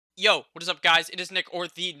Yo, what is up, guys? It is Nick, or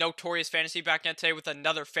the Notorious Fantasy, back in today with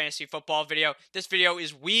another fantasy football video. This video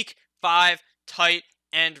is week 5 tight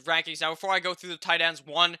end rankings. Now, before I go through the tight ends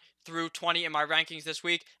 1 through 20 in my rankings this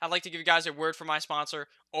week, I'd like to give you guys a word from my sponsor,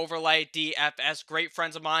 Overlay DFS. Great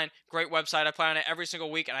friends of mine, great website. I play on it every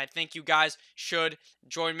single week, and I think you guys should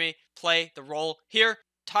join me, play the role here.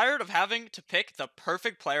 Tired of having to pick the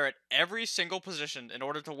perfect player at every single position in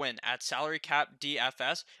order to win at Salary Cap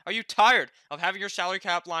DFS? Are you tired of having your salary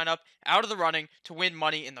cap lineup out of the running to win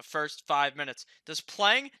money in the first 5 minutes? Does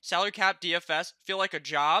playing Salary Cap DFS feel like a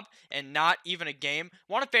job and not even a game?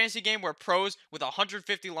 Want a fantasy game where pros with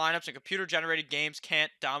 150 lineups and computer-generated games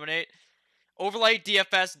can't dominate?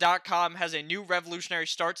 OverlayDFS.com has a new revolutionary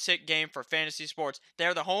start-sit game for fantasy sports. They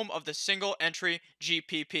are the home of the single-entry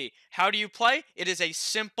GPP. How do you play? It is a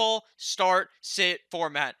simple start-sit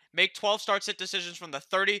format. Make 12 start-sit decisions from the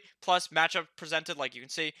 30-plus matchup presented, like you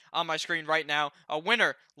can see on my screen right now. A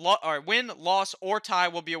win, loss, or tie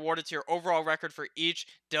will be awarded to your overall record for each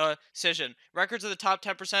decision. Records of the top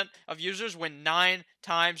 10% of users win 9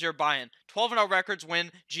 times your buy-in. 12-0 records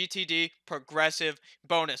win GTD progressive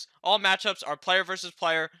bonus. All matchups are player versus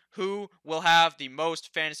player. Who will have the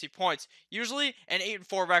most fantasy points? Usually, an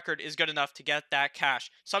 8-4 record is good enough to get that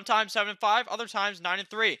cash. Sometimes 7-5, other times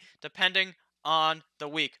 9-3, depending on the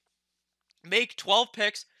week. Make 12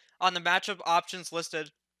 picks on the matchup options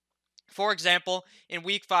listed. For example, in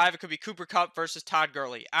Week 5, it could be Cooper Kupp versus Todd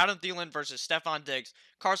Gurley, Adam Thielen versus Stephon Diggs,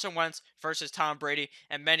 Carson Wentz versus Tom Brady,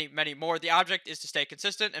 and many, many more. The object is to stay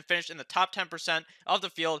consistent and finish in the top 10% of the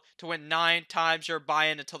field to win 9 times your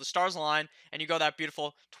buy-in until the stars align and you go that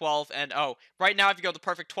beautiful 12-0. Right now, if you go the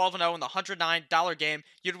perfect 12-0 in the $109 game,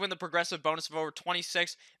 you'd win the progressive bonus of over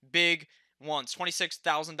 26 big once,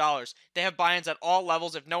 $26,000. They have buy-ins at all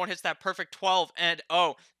levels. If no one hits that perfect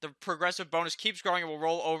 12-0, the progressive bonus keeps growing and will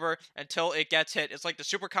roll over until it gets hit. It's like the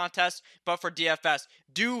super contest, but for DFS.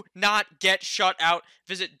 Do not get shut out.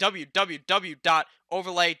 Visit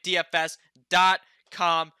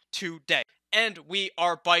www.overlaydfs.com today. And we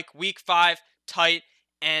are week 5 tight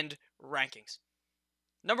end rankings.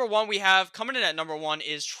 Number 1 we have, coming in at number 1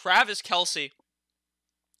 is Travis Kelce,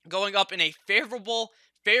 going up in a favorable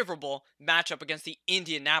matchup against the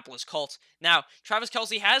Indianapolis Colts. Now, Travis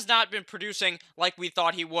Kelce has not been producing like we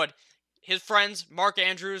thought he would. His friends, Mark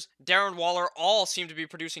Andrews, Darren Waller, all seem to be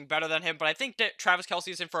producing better than him, but I think that Travis Kelce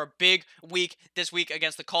is in for a big week this week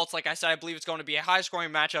against the Colts. Like I said, I believe it's going to be a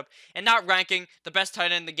high-scoring matchup, and not ranking the best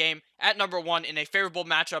tight end in the game at number 1 in a favorable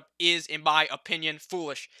matchup is, in my opinion,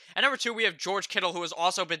 foolish. At number 2, we have George Kittle, who has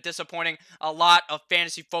also been disappointing a lot of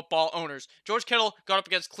fantasy football owners. George Kittle got up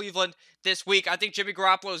against Cleveland this week. I think Jimmy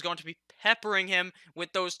Garoppolo is going to be peppering him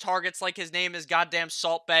with those targets like his name is goddamn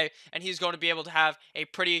Salt Bay, and he's going to be able to have a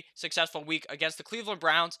pretty successful week against the Cleveland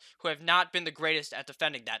Browns, who have not been the greatest at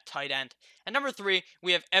defending that tight end. At number 3,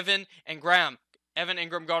 we have Evan Engram. Evan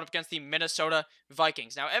Engram going up against the Minnesota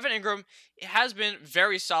Vikings. Now, Evan Engram has been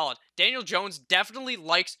very solid. Daniel Jones definitely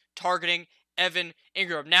likes targeting Evan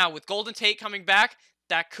Engram. Now, with Golden Tate coming back,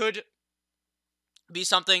 that could be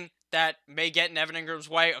something that may get in Evan Ingram's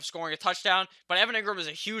way of scoring a touchdown, but Evan Engram is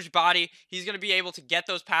a huge body. He's going to be able to get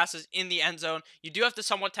those passes in the end zone. You do have to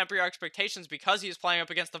somewhat temper your expectations because he is playing up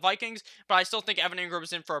against the Vikings, but I still think Evan Engram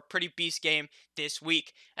is in for a pretty beast game this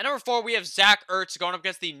week. At number 4, we have Zach Ertz going up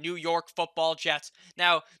against the New York Football Jets.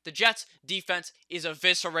 Now, the Jets' defense is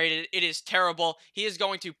eviscerated. It is terrible. He is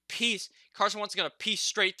going to piece. Carson Wentz is going to piece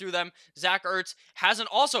straight through them. Zach Ertz hasn't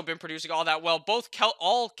also been producing all that well. Both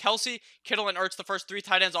Kelce, Kittle, and Ertz, the first 3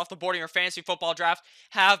 tight ends off the board in your fantasy football draft,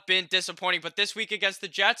 have been disappointing. But this week against the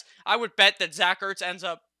Jets, I would bet that Zach Ertz ends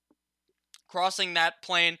up crossing that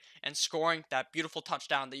plane and scoring that beautiful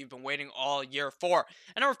touchdown that you've been waiting all year for.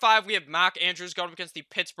 At number 5, we have Mark Andrews going up against the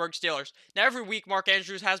Pittsburgh Steelers. Now, every week, Mark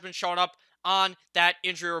Andrews has been showing up on that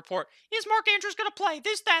injury report. Is Mark Andrews going to play?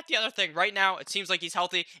 This, that, the other thing. Right now, it seems like he's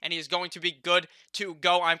healthy, and he is going to be good to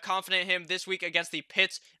go. I'm confident in him this week against the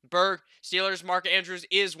Pittsburgh Steelers. Mark Andrews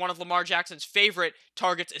is one of Lamar Jackson's favorite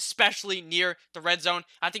targets, especially near the red zone.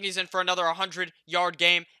 I think he's in for another 100-yard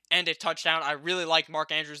game and a touchdown. I really like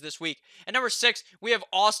Mark Andrews this week. At number 6, we have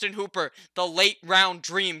Austin Hooper, the late-round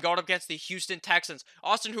dream, going up against the Houston Texans.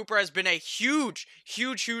 Austin Hooper has been a huge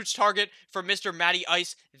target for Mr. Matty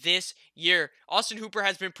Ice this year. Austin Hooper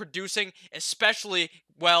has been producing, especially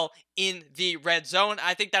well in the red zone.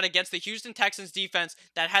 I think that against the Houston Texans defense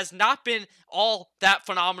that has not been all that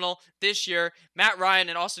phenomenal this year, Matt Ryan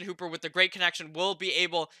and Austin Hooper with the great connection will be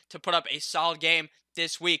able to put up a solid game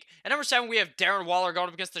this week. At number 7, we have Darren Waller going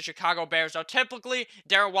up against the Chicago Bears. Now, typically,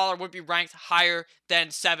 Darren Waller would be ranked higher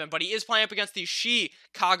than 7, but he is playing up against the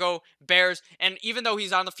Chicago Bears, and even though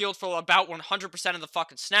he's on the field for about 100% of the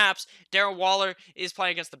fucking snaps, Darren Waller is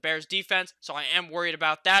playing against the Bears defense, so I am worried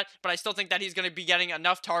about that, but I still think that he's going to be getting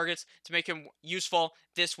enough targets to make him useful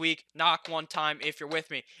this week. Knock one time if you're with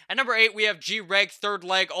me. At number 8, we have G-Reg Third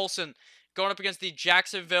Leg Olsen going up against the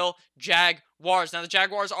Jacksonville Jaguars. Now, the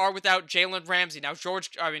Jaguars are without Jalen Ramsey. Now,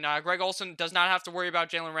 Greg Olsen does not have to worry about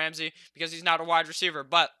Jalen Ramsey because he's not a wide receiver,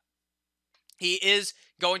 but he is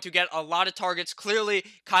going to get a lot of targets. Clearly,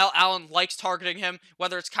 Kyle Allen likes targeting him.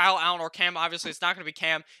 Whether it's Kyle Allen or Cam, obviously it's not going to be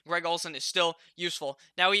Cam. Greg Olsen is still useful.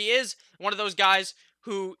 Now, he is one of those guys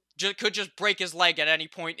who could just break his leg at any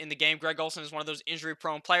point in the game. Greg Olsen is one of those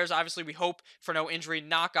injury-prone players. Obviously, we hope for no injury.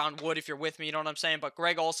 Knock on wood if you're with me, you know what I'm saying? But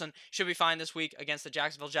Greg Olsen should be fine this week against the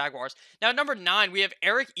Jacksonville Jaguars. Now, at number 9, we have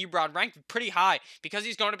Eric Ebron, ranked pretty high because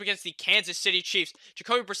he's going up against the Kansas City Chiefs.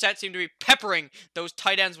 Jacoby Brissett seemed to be peppering those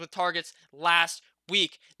tight ends with targets last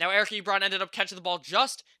week. Now, Eric Ebron ended up catching the ball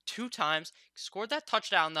just 2 times. Scored that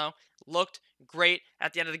touchdown, though. Looked great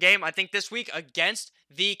at the end of the game. I think this week against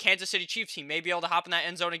the Kansas City Chiefs, he may be able to hop in that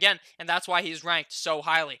end zone again, and that's why he's ranked so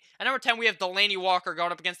highly. At number 10, we have Delanie Walker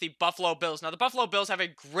going up against the Buffalo Bills. Now, the Buffalo Bills have a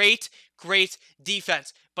great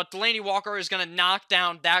defense, but Delanie Walker is going to knock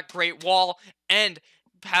down that great wall and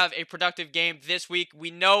have a productive game this week.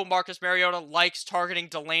 We know Marcus Mariota likes targeting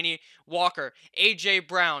Delanie Walker, A.J.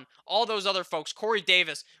 Brown, all those other folks. Corey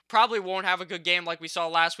Davis probably won't have a good game like we saw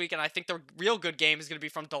last week, and I think the real good game is going to be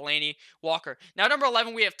from Delanie Walker. Now, number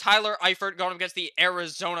 11, we have Tyler Eifert going up against the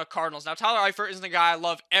Arizona Cardinals. Now, Tyler Eifert isn't the guy I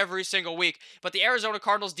love every single week, but the Arizona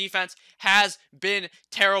Cardinals defense has been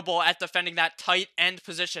terrible at defending that tight end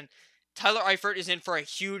position. Tyler Eifert is in for a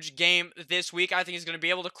huge game this week. I think he's going to be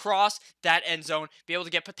able to cross that end zone, be able to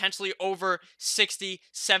get potentially over 60,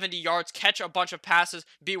 70 yards, catch a bunch of passes,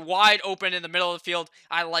 be wide open in the middle of the field.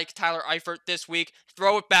 I like Tyler Eifert this week.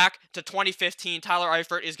 Throw it back to 2015. Tyler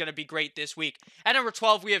Eifert is going to be great this week. At number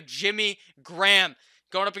 12, we have Jimmy Graham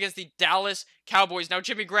going up against the Dallas Cowboys. Now,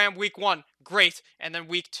 Jimmy Graham, week 1, great. And then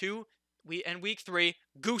week 2 and week 3,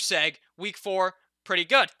 goose egg. Week 4, pretty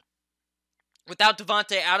good. Without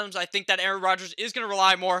Davante Adams, I think that Aaron Rodgers is going to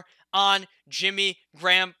rely more on Jimmy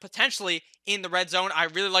Graham, potentially in the red zone. I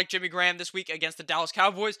really like Jimmy Graham this week against the Dallas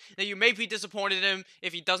Cowboys. Now, you may be disappointed in him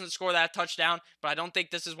if he doesn't score that touchdown, but I don't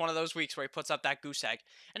think this is one of those weeks where he puts up that goose egg.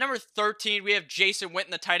 At number 13, we have Jason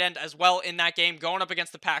Witten, the tight end, as well in that game, going up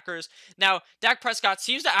against the Packers. Now, Dak Prescott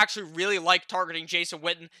seems to actually really like targeting Jason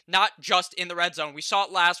Witten, not just in the red zone. We saw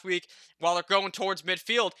it last week while they're going towards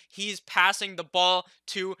midfield. He's passing the ball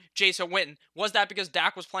to Jason Witten. Was that because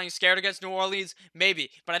Dak was playing scared against New Orleans? Maybe.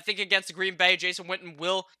 But I think against Green Bay, Jason Witten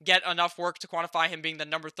will get enough work to quantify him being the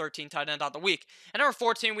number 13 tight end on the week. At number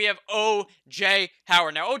 14, we have O.J.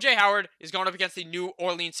 Howard. Now, O.J. Howard is going up against the New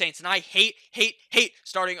Orleans Saints, and I hate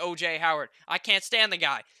starting O.J. Howard. I can't stand the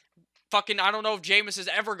guy. I don't know if Jameis is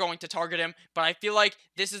ever going to target him, but I feel like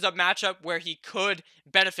this is a matchup where he could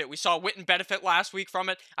benefit. We saw Witten benefit last week from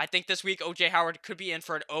it. I think this week O.J. Howard could be in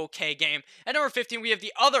for an okay game. At number 15, we have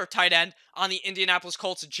the other tight end on the Indianapolis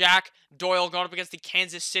Colts, Jack Doyle, going up against the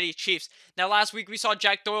Kansas City Chiefs. Now, last week we saw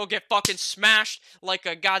Jack Doyle get fucking smashed like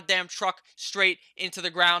a goddamn truck straight into the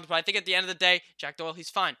ground, but I think at the end of the day, Jack Doyle, he's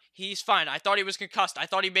fine. He's fine. I thought he was concussed. I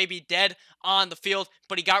thought he may be dead on the field,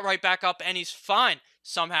 but he got right back up and he's fine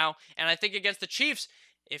somehow. And I think against the Chiefs,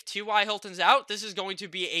 if T.Y. Hilton's out, this is going to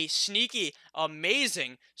be a sneaky,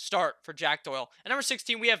 amazing start for Jack Doyle. At number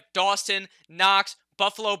 16, we have Dawson Knox,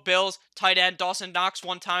 Buffalo Bills tight end. Dawson Knox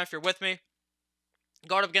one time, if you're with me.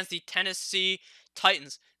 Going up against the Tennessee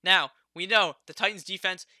Titans. Now, we know the Titans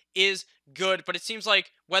defense is good, but it seems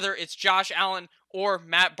like whether it's Josh Allen or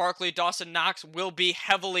Matt Barkley, Dawson Knox will be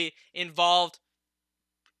heavily involved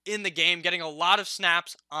in the game, getting a lot of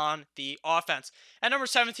snaps on the offense. At number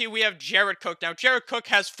 17, we have Jared Cook. Now, Jared Cook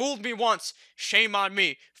has fooled me once. Shame on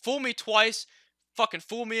me. Fool me twice. Fucking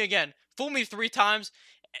fool me again. Fool me 3 times.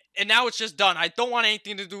 And now it's just done. I don't want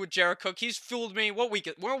anything to do with Jared Cook. He's fooled me. What week?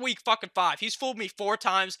 We're week fucking 5. He's fooled me 4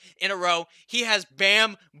 times in a row. He has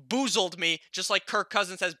bamboozled me, just like Kirk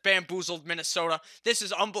Cousins has bamboozled Minnesota. This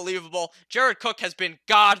is unbelievable. Jared Cook has been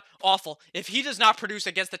god-awful. If he does not produce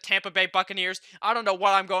against the Tampa Bay Buccaneers, I don't know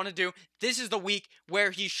what I'm going to do. This is the week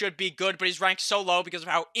where he should be good, but he's ranked so low because of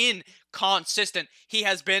how inconsistent he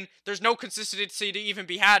has been. There's no consistency to even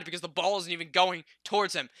be had because the ball isn't even going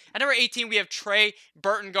towards him. At number 18, we have Trey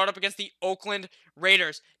Burton going up against the Oakland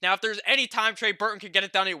Raiders. Now, if there's any time Trey Burton could get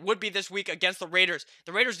it done, it would be this week against the Raiders.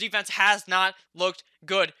 The Raiders defense has not looked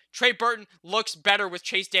good. Trey Burton looks better with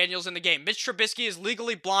Chase Daniels in the game. Mitch Trubisky is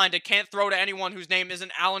legally blind and can't throw to anyone whose name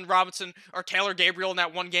isn't Allen Robinson or Taylor Gabriel in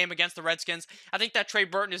that one game against the Redskins. I think that Trey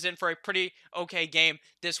Burton is in for a pretty okay game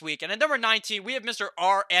this week. And at number 19, we have Mr.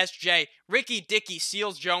 RSJ, Ricky Dicky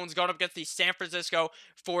Seals-Jones, going up against the San Francisco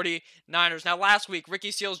 49ers. Now, last week,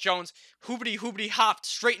 Ricky Seals-Jones hoopity hopped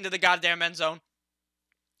straight into the goddamn end zone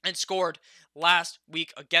and scored last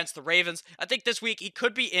week against the Ravens. I think this week he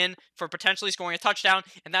could be in for potentially scoring a touchdown,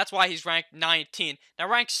 and that's why he's ranked 19. Now,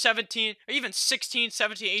 ranked 17, or even 16,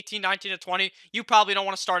 17, 18, 19, and 20, you probably don't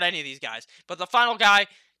want to start any of these guys. But the final guy,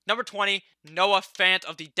 number 20, Noah Fant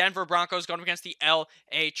of the Denver Broncos, going up against the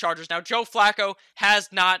LA Chargers. Now, Joe Flacco has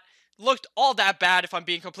not looked all that bad, if I'm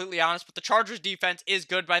being completely honest, but the Chargers defense is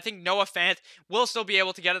good, but I think Noah Fant will still be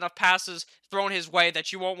able to get enough passes thrown his way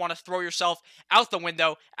that you won't want to throw yourself out the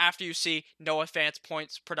window after you see Noah Fant's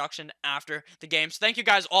points production after the game. So thank you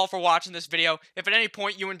guys all for watching this video. If at any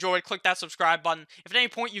point you enjoyed, click that subscribe button. If at any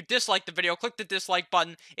point you disliked the video, click the dislike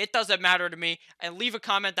button. It doesn't matter to me. And leave a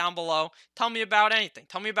comment down below. Tell me about anything.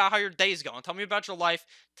 Tell me about how your day's going. Tell me about your life.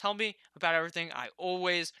 Tell me about everything. I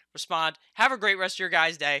always respond. Have a great rest of your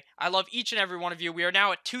guys' day. I love each and every one of you. We are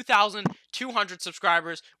now at 2,200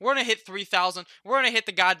 subscribers. We're going to hit 3,000. We're going to hit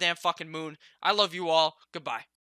the goddamn fucking moon. I love you all. Goodbye.